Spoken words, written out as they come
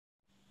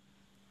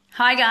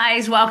Hi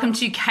guys, welcome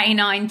to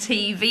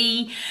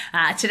K9TV.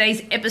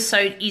 Today's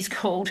episode is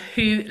called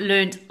Who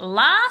Learnt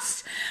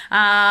Last?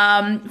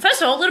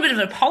 First of all, a little bit of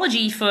an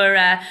apology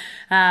for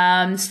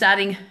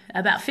starting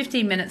about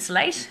 15 minutes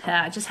late.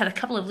 I just had a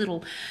couple of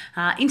little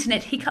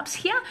internet hiccups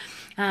here.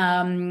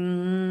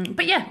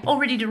 But yeah, all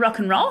ready to rock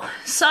and roll.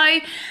 So,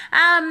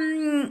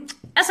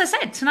 as I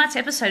said, tonight's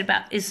episode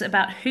is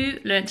about who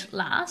learnt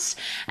last.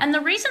 And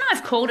the reason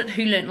I've called it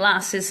Who Learnt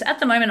Last is at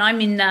the moment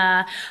I'm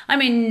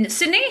in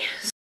Sydney.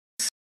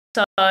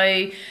 So,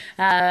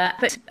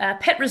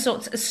 Pet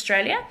Resorts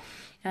Australia.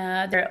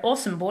 They're an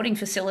awesome boarding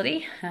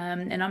facility,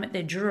 and I'm at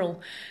their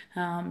Dural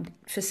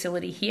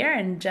facility here,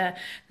 and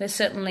they're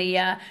certainly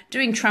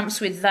doing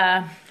trumps with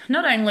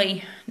not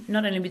only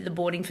with the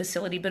boarding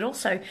facility, but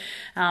also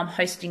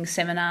hosting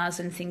seminars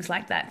and things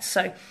like that.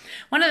 So,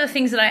 one of the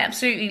things that I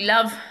absolutely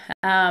love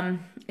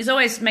is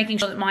always making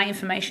sure that my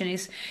information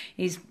is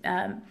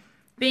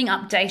being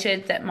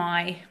updated, that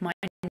my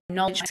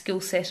knowledge,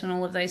 skill set, and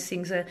all of those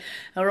things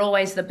are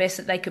always the best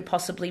that they could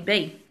possibly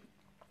be.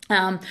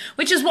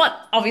 Which is what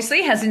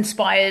obviously has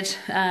inspired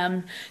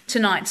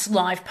tonight's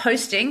live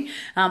posting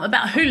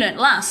about who learnt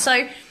last.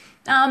 So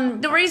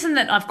the reason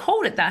that I've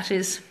called it that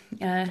is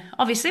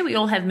obviously we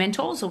all have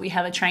mentors, or we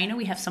have a trainer,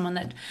 we have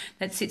someone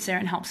that sits there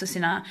and helps us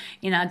in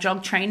our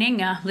dog training,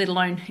 let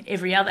alone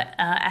every other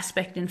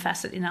aspect and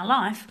facet in our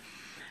life.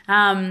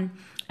 And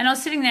I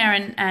was sitting there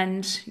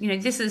and you know,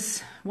 this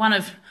is one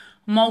of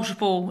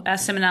multiple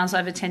seminars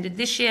I've attended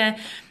this year.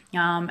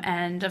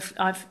 And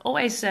I've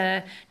always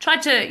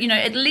tried to, you know,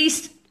 at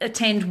least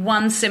attend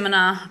one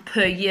seminar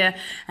per year.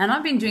 And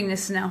I've been doing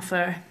this now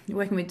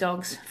working with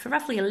dogs for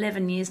roughly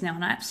 11 years now,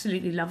 and I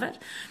absolutely love it.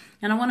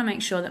 And I want to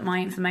make sure that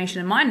my information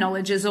and my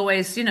knowledge is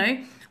always, you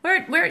know,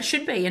 where it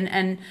should be,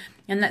 and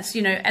that's,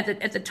 you know,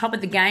 at the top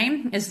of the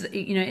game, is,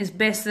 you know, as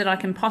best that I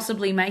can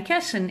possibly make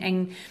it,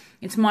 and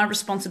it's my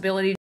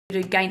responsibility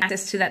to gain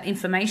access to that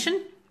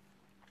information.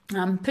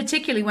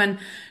 Particularly when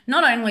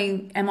not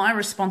only am I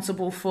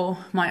responsible for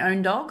my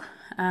own dog,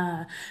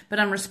 but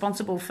I'm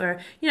responsible for,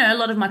 you know, a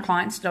lot of my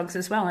clients' dogs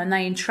as well. And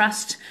they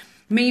entrust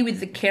me with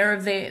the care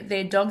of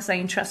their dogs. They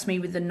entrust me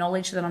with the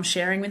knowledge that I'm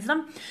sharing with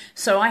them.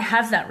 So I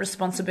have that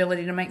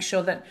responsibility to make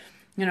sure that,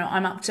 you know,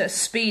 I'm up to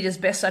speed as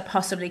best I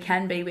possibly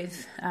can be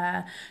with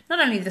not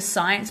only the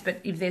science, but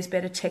if there's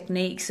better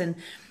techniques. And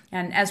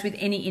as with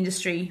any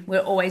industry, we're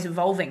always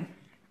evolving.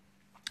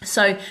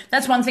 So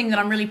that's one thing that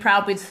I'm really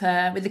proud with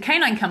the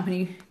K9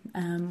 company.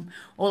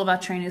 All of our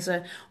trainers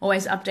are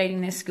always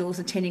updating their skills,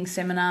 attending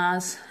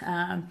seminars.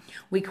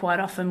 We quite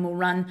often will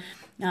run,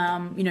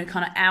 you know,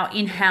 kind of our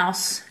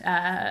in-house,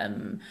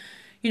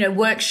 you know,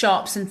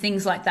 workshops and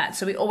things like that.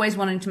 So we're always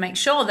wanting to make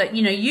sure that,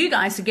 you know, you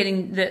guys are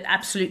getting the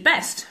absolute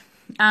best.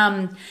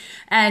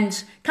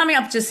 And coming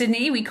up to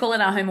Sydney, we call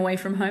it our home away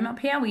from home up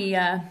here.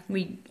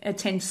 We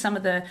attend some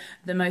of the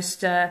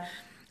most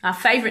our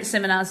favourite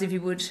seminars, if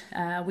you would,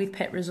 with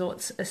Pet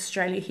Resorts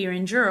Australia here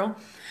in Dural.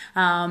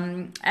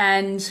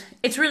 And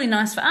it's really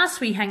nice for us.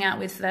 We hang out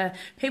with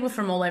people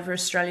from all over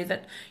Australia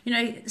that, you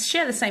know,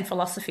 share the same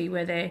philosophy,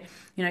 where they're,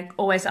 you know,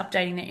 always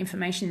updating their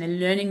information, they're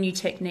learning new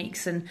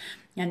techniques, and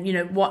you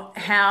know,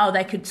 how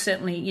they could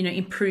certainly, you know,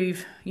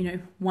 improve, you know,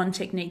 one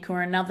technique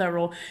or another,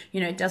 or, you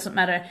know, it doesn't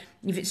matter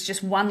if it's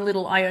just one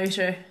little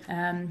iota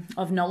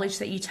of knowledge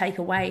that you take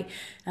away.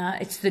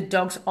 It's the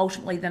dogs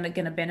ultimately that are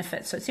going to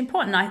benefit. So it's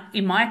important,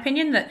 in my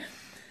opinion, that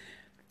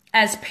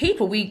as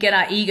people, we get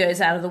our egos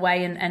out of the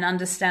way and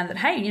understand that,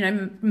 hey, you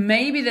know,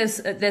 maybe there's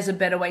a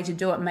better way to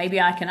do it.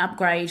 Maybe I can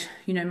upgrade,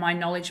 you know, my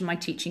knowledge, my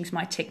teachings,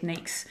 my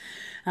techniques.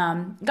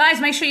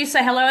 Guys, make sure you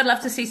say hello. I'd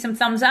love to see some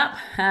thumbs up.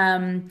 I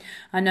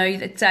know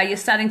that you're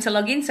starting to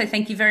log in, so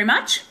thank you very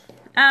much.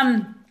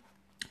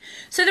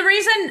 So the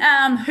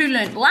reason Who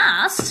Learnt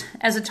Last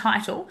as a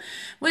title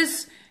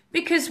was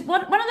because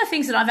one of the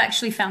things that I've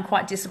actually found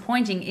quite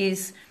disappointing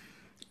is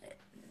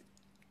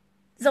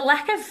the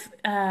lack of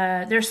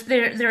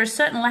there are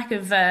certain lack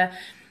of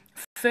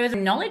further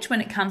knowledge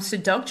when it comes to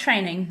dog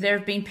training. There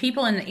have been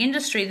people in the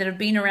industry that have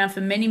been around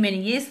for many, many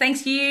years.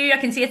 Thanks you. I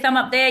can see a thumb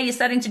up there. You're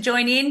starting to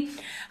join in.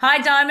 Hi,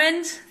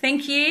 Diamond.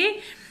 Thank you.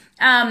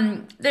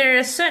 There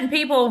are certain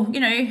people, you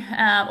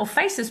know, or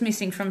faces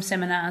missing from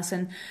seminars,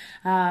 and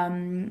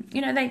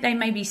you know, they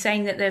may be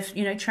saying that they've,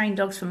 you know, trained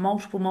dogs for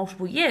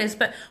multiple years,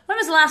 but when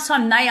was the last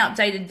time they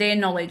updated their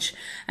knowledge?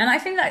 And I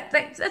think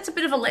that's a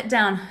bit of a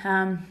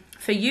letdown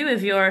for you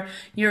if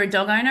you're a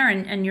dog owner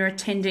and you're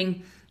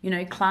attending, you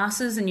know,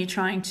 classes, and you're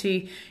trying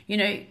to, you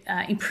know,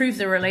 improve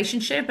the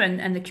relationship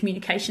and the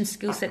communication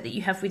skill set that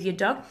you have with your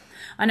dog.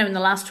 I know in the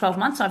last 12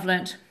 months I've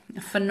learnt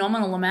a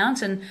phenomenal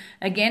amount, and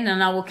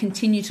I will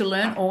continue to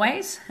learn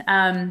always.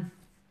 I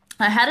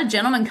had a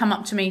gentleman come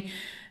up to me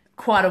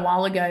quite a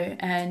while ago,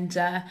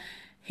 and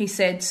he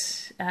said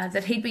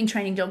that he'd been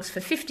training dogs for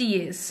 50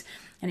 years,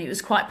 and he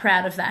was quite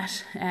proud of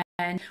that.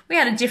 And we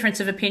had a difference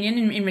of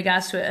opinion in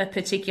regards to a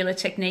particular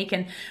technique,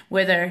 and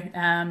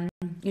whether,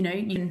 you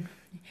know,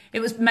 it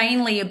was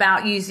mainly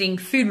about using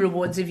food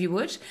rewards, if you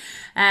would.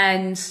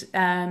 And,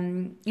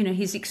 you know,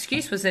 his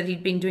excuse was that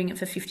he'd been doing it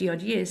for 50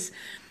 odd years.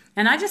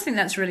 And I just think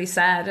that's really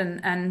sad.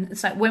 And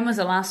it's like, when was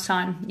the last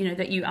time,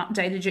 that you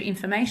updated your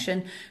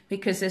information?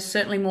 Because there's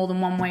certainly more than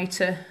one way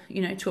to,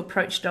 to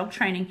approach dog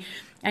training.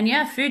 And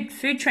yeah,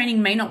 food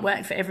training may not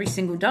work for every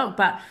single dog,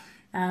 but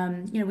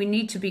we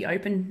need to be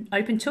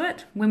open to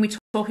it. When we're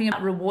talking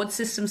about reward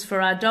systems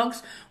for our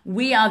dogs,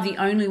 we are the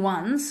only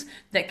ones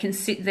that can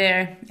sit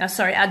there.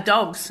 Our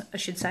dogs, I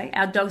should say.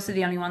 Our dogs are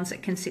the only ones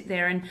that can sit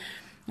there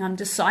and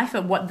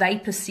decipher what they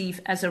perceive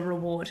as a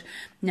reward.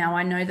 Now,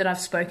 I know that I've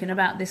spoken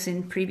about this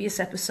in previous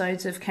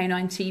episodes of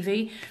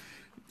K9TV.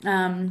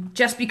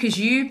 Just because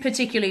you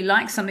particularly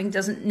like something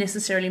doesn't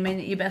necessarily mean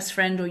that your best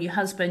friend or your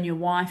husband, your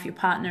wife, your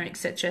partner,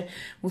 etc.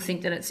 will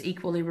think that it's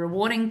equally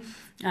rewarding.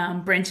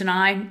 Brent and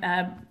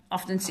I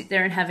often sit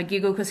there and have a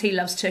giggle because he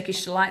loves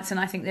Turkish delights and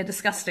I think they're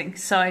disgusting.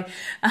 So,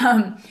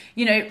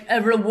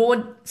 a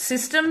reward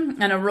system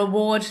and a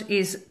reward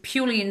is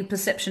purely in the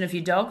perception of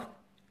your dog.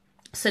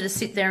 So to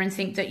sit there and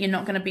think that you're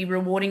not going to be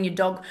rewarding your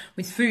dog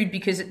with food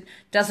because it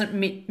doesn't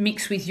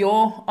mix with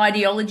your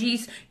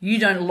ideologies, you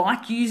don't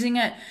like using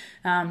it,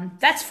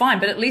 that's fine.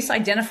 But at least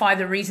identify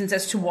the reasons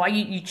as to why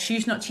you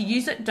choose not to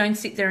use it. Don't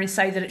sit there and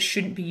say that it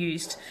shouldn't be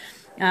used.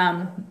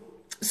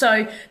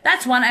 So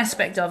that's one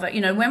aspect of it.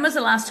 When was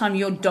the last time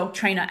your dog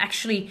trainer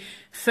actually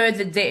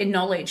furthered their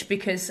knowledge?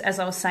 Because as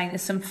I was saying,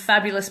 there's some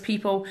fabulous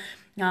people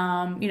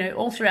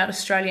all throughout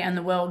Australia and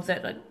the world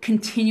that are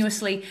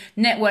continuously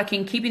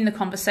networking, keeping the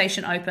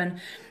conversation open,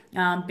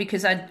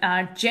 because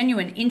our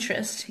genuine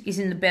interest is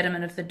in the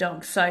betterment of the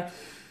dog. So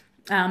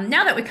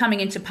now that we're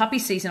coming into puppy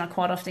season, I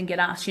quite often get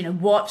asked,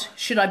 what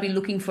should I be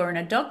looking for in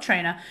a dog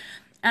trainer?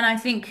 And I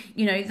think,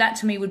 that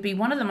to me would be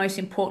one of the most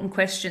important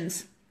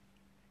questions.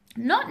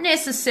 Not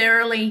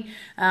necessarily,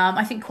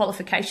 I think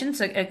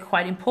qualifications are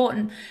quite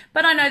important,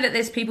 but I know that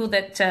there's people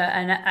that are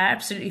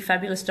absolutely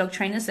fabulous dog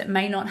trainers that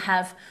may not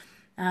have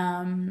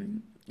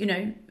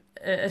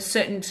a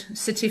certain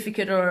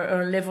certificate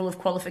or a level of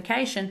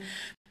qualification.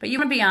 But you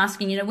want to be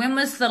asking, when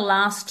was the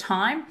last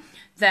time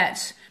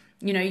that,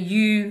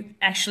 you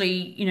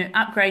actually,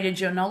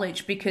 upgraded your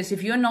knowledge? Because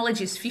if your knowledge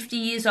is 50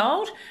 years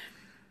old,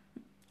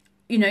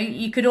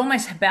 you could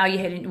almost bow your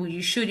head in, well,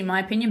 you should, in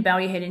my opinion, bow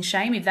your head in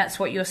shame if that's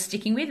what you're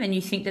sticking with and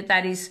you think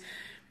that is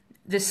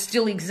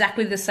still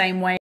exactly the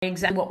same way,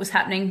 exactly what was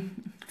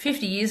happening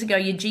 50 years ago.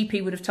 Your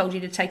GP would have told you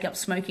to take up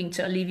smoking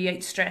to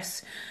alleviate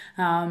stress.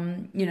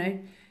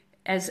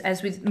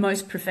 As with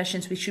most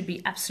professions, we should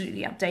be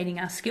absolutely updating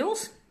our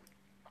skills.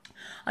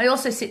 I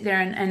also sit there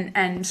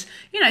and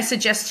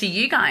suggest to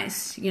you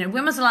guys,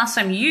 when was the last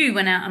time you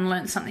went out and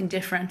learned something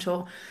different,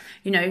 or,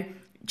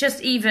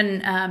 just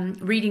even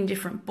reading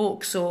different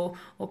books or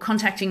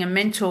contacting a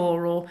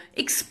mentor or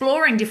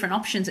exploring different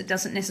options. It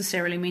doesn't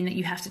necessarily mean that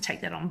you have to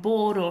take that on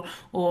board or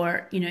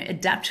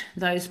adapt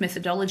those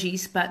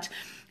methodologies, but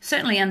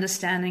certainly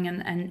understanding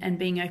and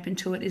being open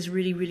to it is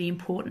really, really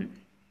important.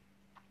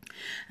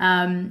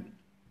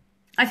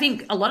 I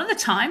think a lot of the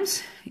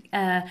times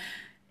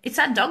it's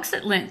our dogs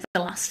that learnt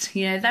the last.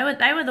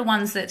 They were the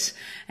ones that,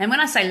 and when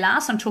I say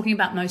last, I'm talking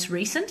about most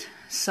recent.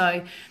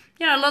 So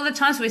a lot of the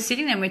times we're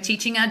sitting there and we're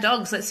teaching our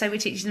dogs. Let's say we're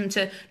teaching them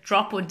to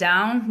drop or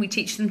down. We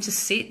teach them to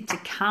sit, to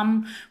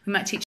come. We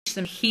might teach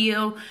them to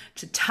heel,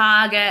 to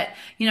target,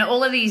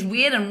 all of these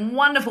weird and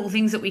wonderful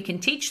things that we can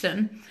teach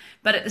them.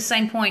 But at the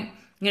same point,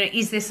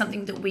 is there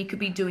something that we could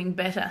be doing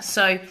better?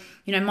 So,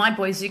 my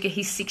boy Zuka,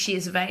 he's 6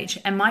 years of age,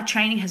 and my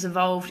training has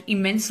evolved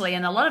immensely.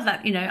 And a lot of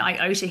that, I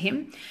owe to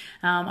him.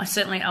 I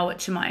certainly owe it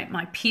to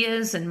my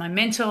peers and my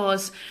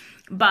mentors.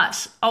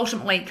 But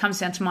ultimately, it comes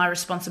down to my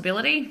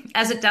responsibility,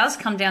 as it does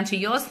come down to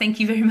yours. Thank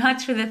you very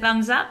much for the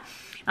thumbs up.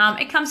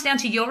 It comes down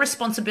to your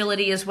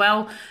responsibility as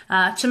well,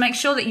 to make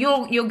sure that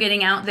you're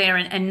getting out there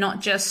and not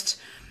just,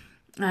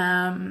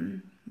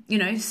 sitting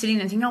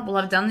there thinking, oh, well,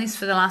 I've done this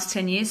for the last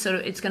 10 years, so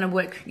it's going to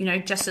work,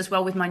 just as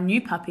well with my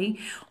new puppy.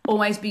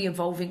 Always be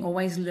evolving,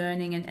 always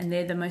learning, and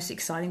they're the most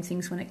exciting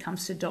things when it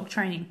comes to dog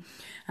training.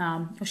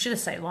 Or should I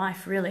say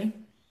life, really.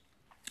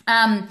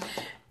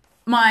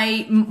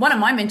 One of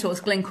my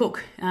mentors, Glenn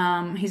Cook,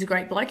 he's a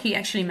great bloke. He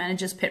actually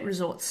manages Pet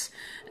Resorts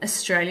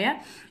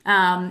Australia.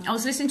 I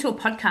was listening to a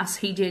podcast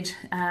he did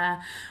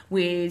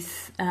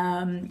with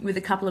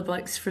a couple of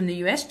blokes from the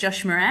US,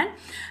 Josh Moran,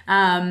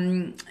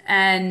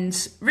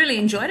 and really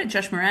enjoyed it.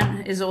 Josh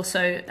Moran is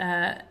also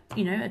a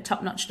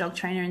top-notch dog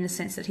trainer in the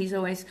sense that he's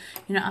always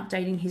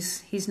updating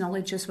his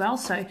knowledge as well.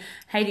 So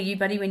hey to you,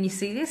 buddy, when you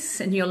see this,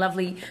 and your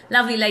lovely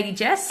lady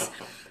Jess.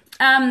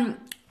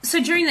 So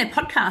during their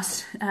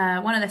podcast,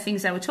 one of the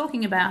things they were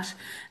talking about,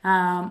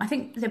 I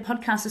think their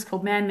podcast is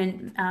called Mad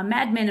Men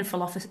and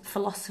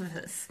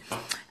Philosophers.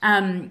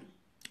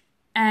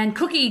 And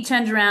Cookie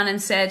turned around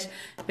and said,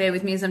 bear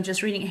with me as I'm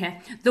just reading it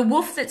here, the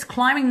wolf that's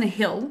climbing the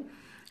hill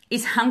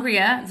is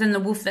hungrier than the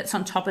wolf that's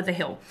on top of the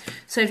hill.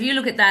 So if you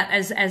look at that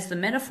as the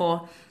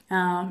metaphor,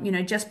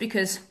 just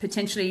because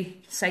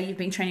potentially, say you've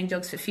been training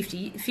dogs for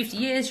 50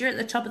 years, you're at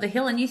the top of the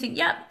hill and you think,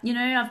 yep,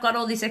 I've got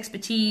all this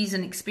expertise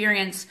and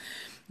experience,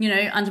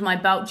 under my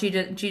belt due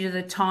to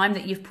the time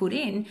that you've put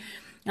in.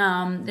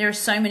 There are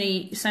so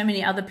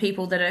many other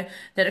people that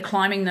are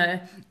climbing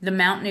the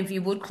mountain, if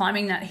you would,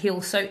 climbing that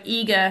hill, so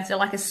eager. They're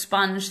like a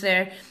sponge.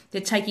 They're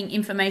taking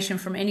information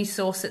from any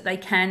source that they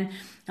can.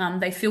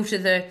 They filter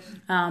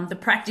the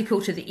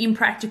practical to the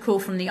impractical,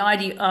 from the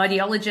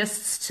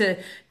ideologists to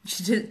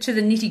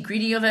the nitty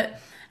gritty of it.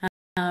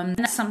 And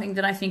that's something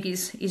that I think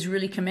is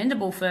really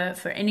commendable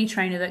for any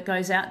trainer that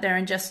goes out there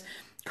and just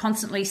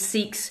constantly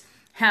seeks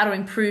how to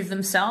improve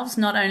themselves,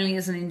 not only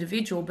as an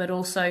individual, but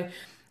also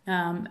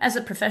as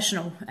a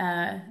professional.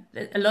 A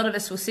lot of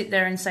us will sit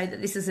there and say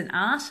that this is an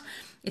art,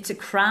 it's a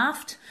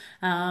craft.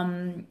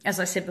 As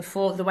I said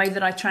before, the way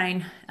that I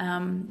train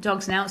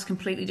dogs now is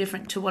completely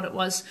different to what it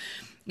was,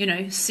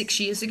 6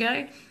 years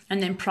ago.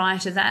 And then prior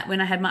to that,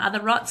 when I had my other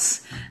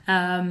Rots,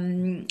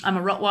 I'm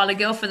a Rottweiler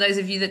girl, for those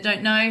of you that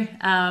don't know.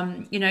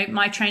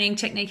 My training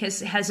technique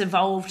has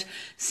evolved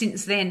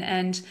since then.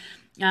 And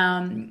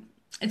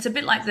it's a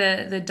bit like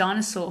the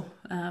dinosaur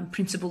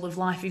principle of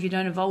life. If you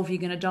don't evolve, you're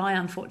going to die,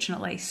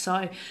 unfortunately.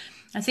 So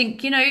I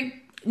think,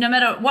 no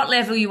matter what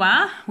level you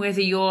are,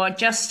 whether you're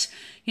just,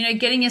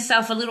 getting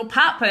yourself a little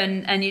pup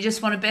and you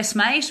just want a best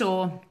mate,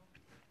 or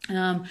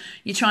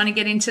you're trying to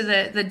get into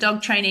the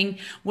dog training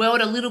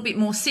world a little bit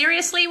more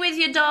seriously with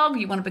your dog,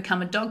 you want to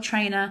become a dog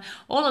trainer,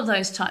 all of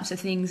those types of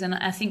things. And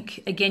I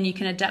think, again, you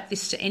can adapt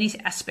this to any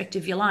aspect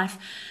of your life.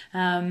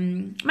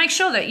 Make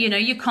sure that,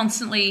 you're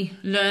constantly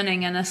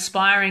learning and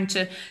aspiring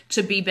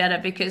to be better,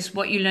 because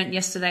what you learned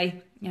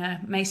yesterday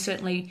may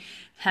certainly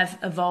have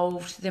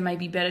evolved. There may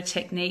be better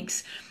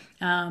techniques.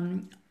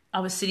 I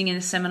was sitting in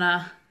a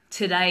seminar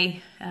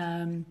today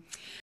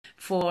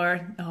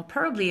for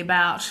probably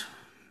about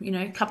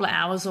a couple of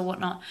hours or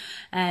whatnot,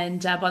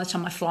 and by the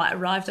time my flight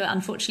arrived, I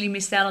unfortunately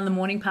missed out on the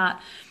morning part.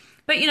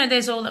 But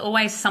there's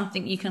always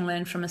something you can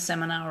learn from a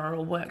seminar or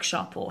a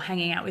workshop, or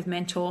hanging out with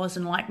mentors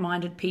and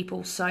like-minded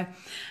people. So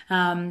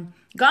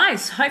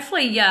guys,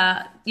 hopefully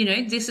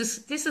this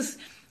is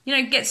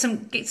get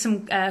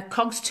some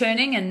cogs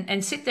turning,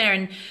 and sit there,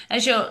 and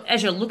as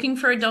you're looking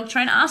for a dog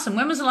trainer, ask them,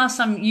 when was the last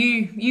time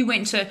you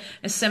went to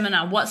a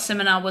seminar? What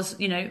seminar was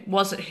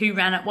it? Who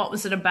ran it? What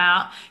was it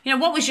about?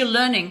 What was your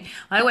learning?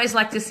 I always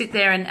like to sit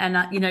there and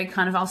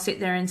I'll sit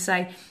there and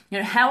say,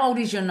 how old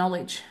is your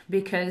knowledge?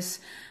 Because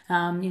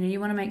you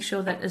want to make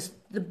sure that is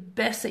the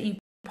best that you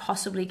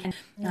possibly can.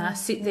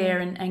 Sit there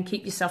and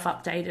keep yourself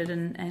updated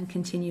and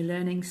continue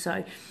learning.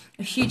 So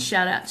a huge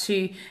shout out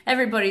to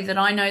everybody that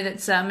I know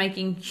that's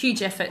making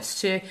huge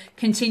efforts to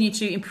continue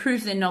to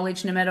improve their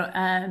knowledge, no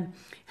matter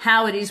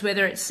how it is,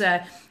 whether it's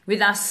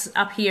with us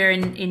up here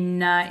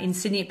in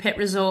Sydney at Pet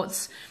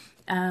Resorts,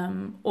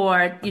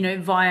 or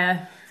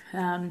via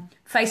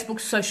Facebook,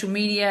 social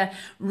media,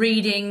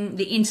 reading,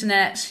 the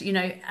internet.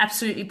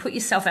 Absolutely put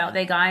yourself out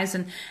there, guys,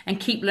 and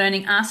keep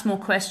learning. Ask more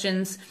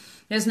questions.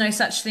 There's no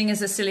such thing as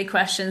the silly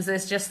questions.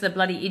 There's just the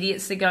bloody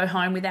idiots that go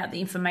home without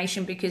the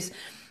information because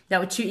they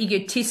were too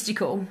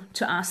egotistical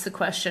to ask the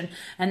question.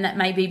 And that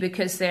may be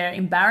because they're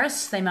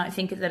embarrassed. They might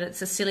think that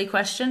it's a silly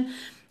question.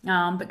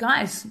 But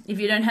guys, if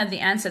you don't have the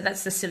answer,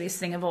 that's the silliest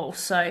thing of all.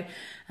 So,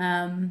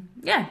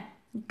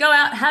 go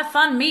out, have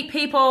fun, meet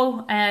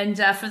people. And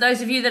for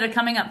those of you that are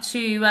coming up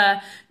to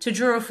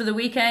Dural for the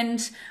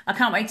weekend, I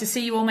can't wait to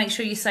see you all. Make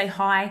sure you say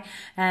hi.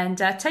 And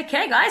take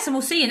care, guys. And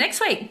we'll see you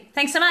next week.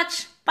 Thanks so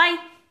much. Bye.